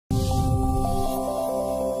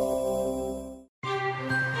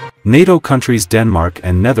NATO countries Denmark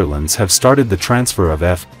and Netherlands have started the transfer of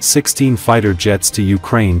F-16 fighter jets to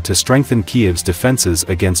Ukraine to strengthen Kiev's defenses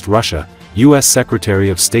against Russia, U.S.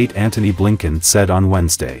 Secretary of State Antony Blinken said on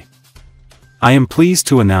Wednesday. "I am pleased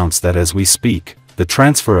to announce that as we speak, the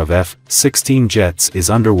transfer of F-16 jets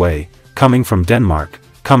is underway, coming from Denmark,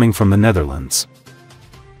 coming from the Netherlands.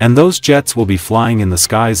 And those jets will be flying in the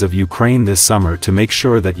skies of Ukraine this summer to make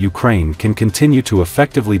sure that Ukraine can continue to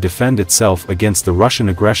effectively defend itself against the Russian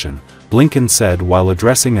aggression," Blinken said while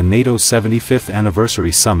addressing a NATO 75th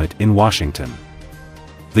anniversary summit in Washington.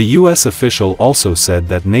 The U.S. official also said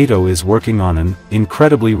that NATO is working on an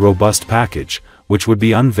incredibly robust package, which would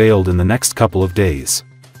be unveiled in the next couple of days.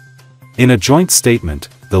 In a joint statement,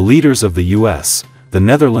 the leaders of the U.S., the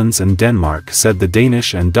Netherlands and Denmark said the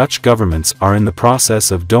Danish and Dutch governments are in the process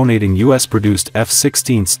of donating US-produced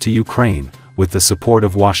F-16s to Ukraine, with the support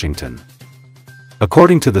of Washington.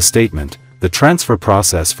 According to the statement, the transfer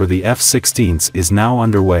process for the F-16s is now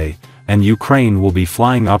underway, and Ukraine will be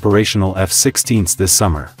flying operational F-16s this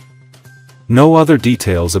summer. No other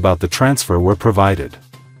details about the transfer were provided.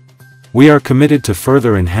 "We are committed to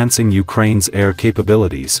further enhancing Ukraine's air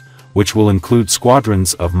capabilities, which will include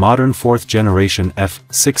squadrons of modern fourth-generation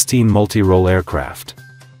F-16 multi-role aircraft.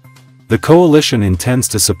 The coalition intends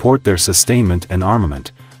to support their sustainment and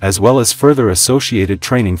armament, as well as further associated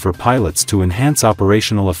training for pilots to enhance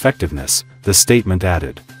operational effectiveness," the statement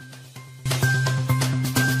added.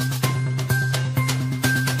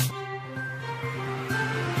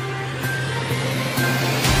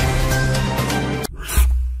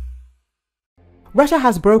 Russia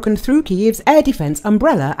has broken through Kyiv's air defense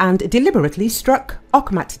umbrella and deliberately struck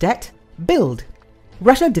Okhmatdet, build.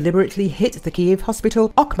 Russia deliberately hit the Kyiv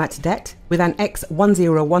hospital Okhmatdet with an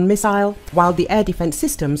X-101 missile, while the air defense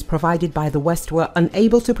systems provided by the West were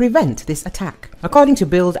unable to prevent this attack. According to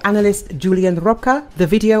Bild analyst Julian Robka,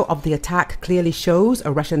 the video of the attack clearly shows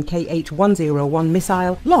a Russian Kh-101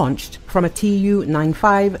 missile launched from a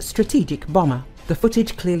Tu-95 strategic bomber. The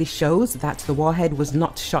footage clearly shows that the warhead was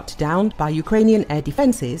not shot down by Ukrainian air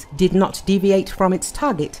defenses, did not deviate from its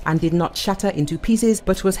target, and did not shatter into pieces,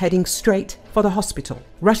 but was heading straight for the hospital.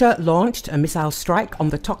 Russia launched a missile strike on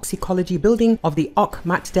the toxicology building of the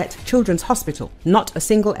Okhmatdet Children's Hospital. Not a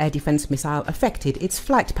single air defense missile affected its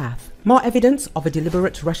flight path. More evidence of a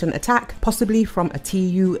deliberate Russian attack, possibly from a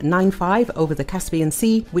Tu-95 over the Caspian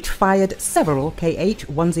Sea, which fired several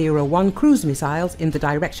Kh-101 cruise missiles in the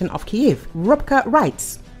direction of Kyiv, Robka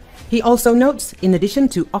writes. He also notes, in addition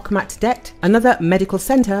to Okhmatdet, another medical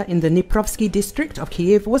center in the Dniprovsky district of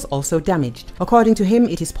Kyiv was also damaged. According to him,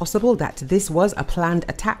 it is possible that this was a planned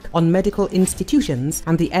attack on medical institutions,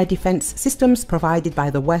 and the air defense systems provided by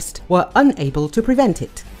the West were unable to prevent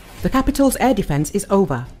it. The capital's air defense is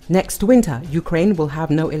over. Next winter, Ukraine will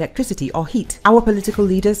have no electricity or heat. Our political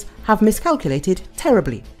leaders have miscalculated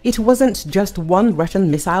terribly. It wasn't just one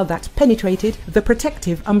Russian missile that penetrated the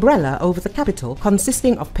protective umbrella over the capital,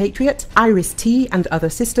 consisting of Patriot, Iris-T and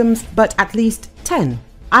other systems, but at least 10.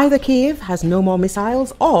 Either Kyiv has no more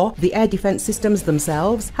missiles, or the air defense systems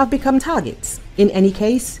themselves have become targets. In any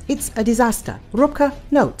case, it's a disaster. Robka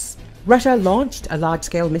notes. Russia launched a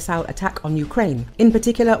large-scale missile attack on Ukraine. In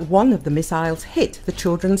particular, one of the missiles hit the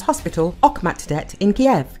children's hospital Okhmatdet in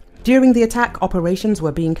Kiev. During the attack, operations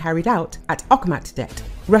were being carried out at Okhmatdet.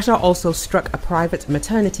 Russia also struck a private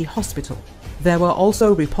maternity hospital. There were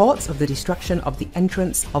also reports of the destruction of the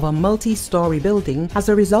entrance of a multi-story building as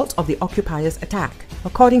a result of the occupiers' attack.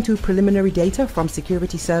 According to preliminary data from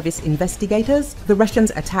security service investigators, the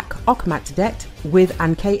Russians attacked Okhmatdet with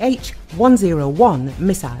an Kh-101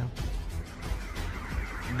 missile.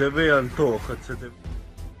 Диви, Антоха, це диви.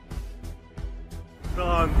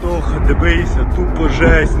 Антоха, дивися, тупо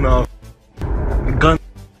жесть, нахуй. Ган...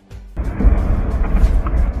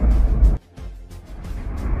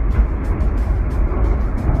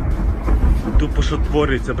 Тупо що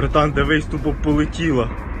твориться, братан, дивись, тупо полетіло.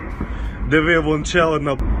 Диви, вон чела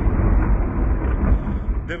на...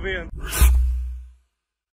 Диви.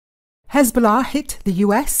 Hezbollah hit the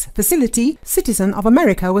US facility. Citizen of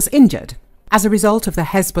America was injured. As a result of the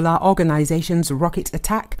Hezbollah organization's rocket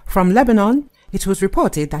attack from Lebanon, it was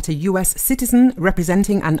reported that a US citizen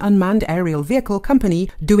representing an unmanned aerial vehicle company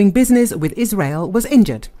doing business with Israel was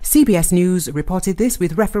injured. CBS News reported this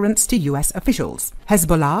with reference to US officials.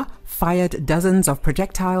 Hezbollah fired dozens of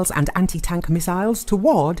projectiles and anti-tank missiles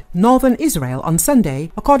toward northern Israel on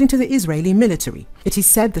Sunday, according to the Israeli military. It is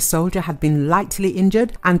said the soldier had been lightly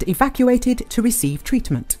injured and evacuated to receive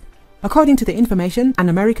treatment. According to the information, an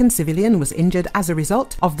American civilian was injured as a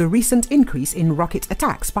result of the recent increase in rocket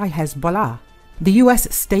attacks by Hezbollah. The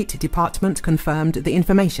US State Department confirmed the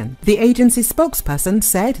information. The agency's spokesperson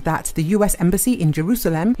said that the US Embassy in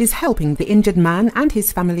Jerusalem is helping the injured man and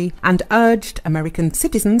his family and urged American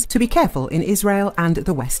citizens to be careful in Israel and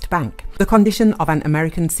the West Bank. The condition of an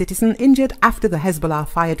American citizen injured after the Hezbollah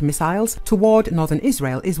fired missiles toward northern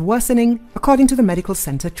Israel is worsening, according to the medical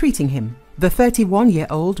center treating him. The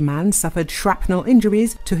 31-year-old man suffered shrapnel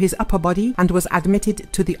injuries to his upper body and was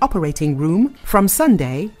admitted to the operating room from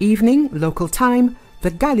Sunday evening local time, the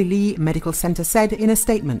Galilee Medical Center said in a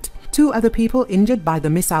statement. 2 other people injured by the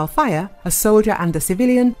missile fire, a soldier and a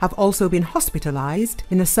civilian, have also been hospitalized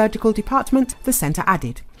in a surgical department, the center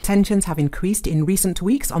added. Tensions have increased in recent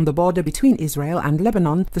weeks on the border between Israel and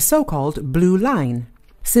Lebanon, the so-called Blue Line.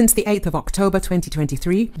 Since the 8th of October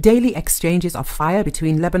 2023, daily exchanges of fire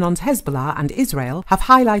between Lebanon's Hezbollah and Israel have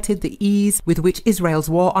highlighted the ease with which Israel's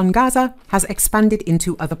war on Gaza has expanded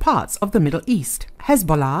into other parts of the Middle East.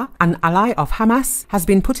 Hezbollah, an ally of Hamas, has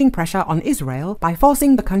been putting pressure on Israel by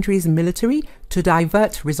forcing the country's military to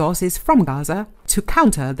divert resources from Gaza to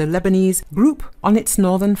counter the Lebanese group on its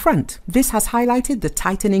northern front. This has highlighted the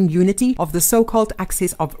tightening unity of the so-called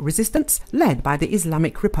axis of resistance led by the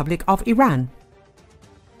Islamic Republic of Iran.